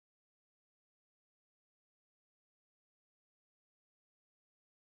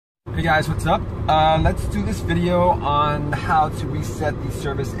Hey guys, what's up? Let's do this video on how to reset the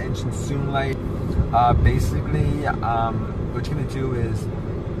service engine zoom light. Basically, what you're going to do is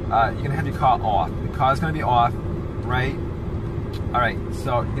you're going to have your car off. The car is going to be off, right? Alright,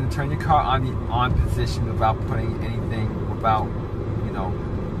 so you're going to turn your car on the on position without putting anything, without,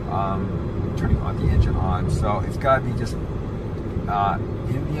 turning on the engine on. So it's got to be just in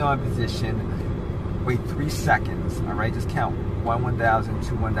the on position. Wait 3 seconds, alright? Just count 1 1000,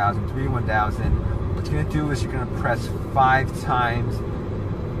 2 1000, 3 1000. What you're going to do is you're going to press 5 times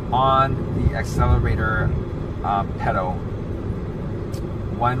on the accelerator pedal.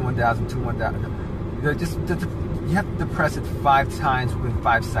 1 1000, 2 1000. Just you have to press it 5 times within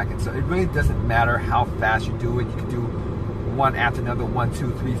 5 seconds. So it really doesn't matter how fast you do it. You can do one after another, 1,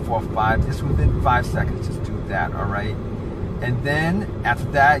 2, 3, 4, 5. Just within 5 seconds, just do that, alright? And then after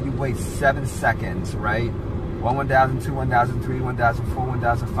that, you wait 7 seconds, right? 1 1000, 2 1000, 3 1000, 4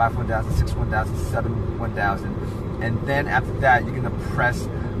 1000, 5 1000, 6 1000, 7 1000. And then after that, you're gonna press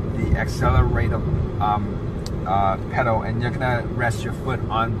the accelerator pedal, and you're gonna rest your foot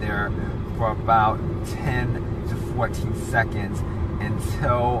on there for about 10 to 14 seconds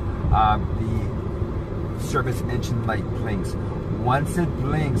until the service engine light blinks. Once it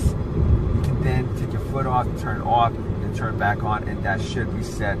blinks, you can then take your foot off, turn it off, and turn it back on, and that should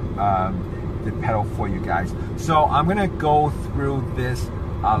reset the pedal for you guys. So I'm gonna go through this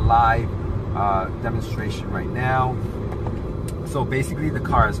live demonstration right now. So basically the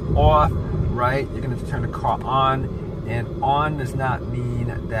car is off, right? You're gonna turn the car on, and on does not mean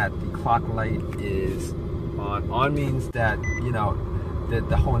that the clock light is on. On means that, that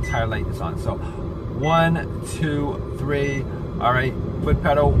the whole entire light is on. So 1, 2, 3, all right, foot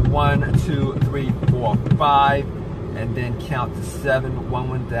pedal, 1, 2, 3, 4, 5. And then count to 7, 1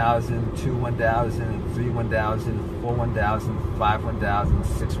 1000, 2 1000, 3 1000, 4 1000, 5 1000,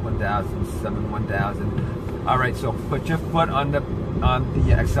 6 1000, 7 1000. All right, so put your foot on the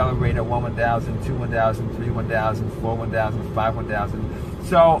accelerator. 1 1000, 2 1000, 3 1000, 4 1000, 5 1000.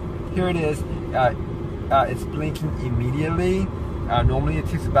 So here it is. It's blinking immediately. Normally it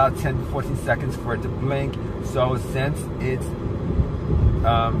takes about 10 to 14 seconds for it to blink. So since it's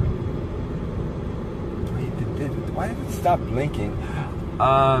why did it stop blinking?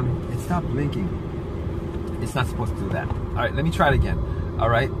 It stopped blinking. It's not supposed to do that. All right, let me try it again. All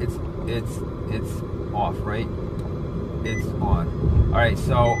right, it's off, right? It's on. All right,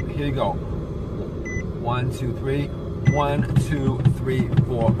 so here you go. 1 2 3. 1 2 3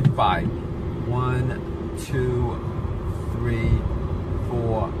 4 5. 1 2 3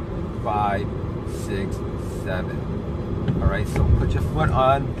 4 5 6 7. All right, so put your foot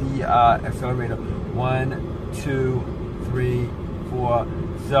on the accelerator. 1 2 3 4.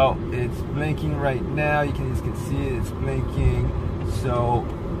 So it's blinking right now. You can see it. It's blinking. So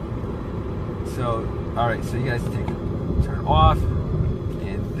all right. So you guys turn it off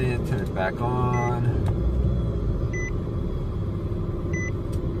and then turn it back on.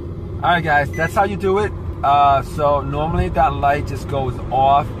 All right, guys. That's how you do it. So normally that light just goes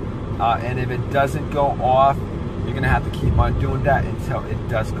off, and if it doesn't go off, you're gonna have to keep on doing that until it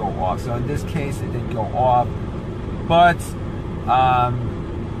does go off. So in this case, it didn't go off, but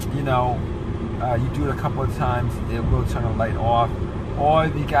you do it a couple of times, it will turn the light off. Or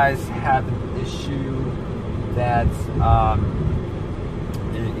if you guys have an issue that's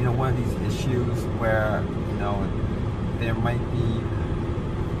one of these issues where there might be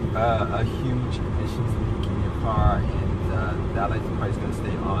a huge emissions leak in your car, and that light's probably going to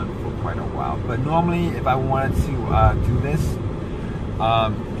stay on for quite a while. But normally, if I wanted to do this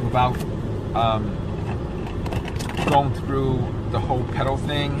without going through the whole pedal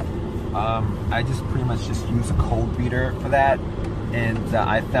thing, I just pretty much just use a code reader for that, and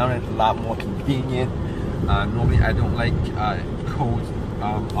I found it a lot more convenient. Normally, I don't like codes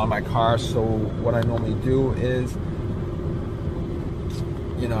on my car, so what I normally do is,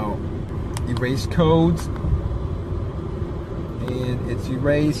 erase codes, and it's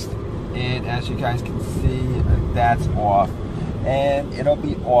erased, and as you guys can see, that's off, and it'll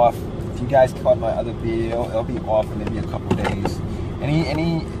be off. If you guys caught my other video, it'll be off in maybe a couple days.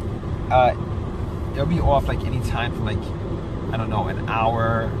 It'll be off like any time from I don't know, an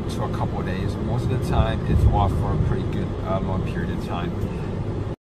hour to a couple of days. Most of the time, it's off for a pretty good long period of time.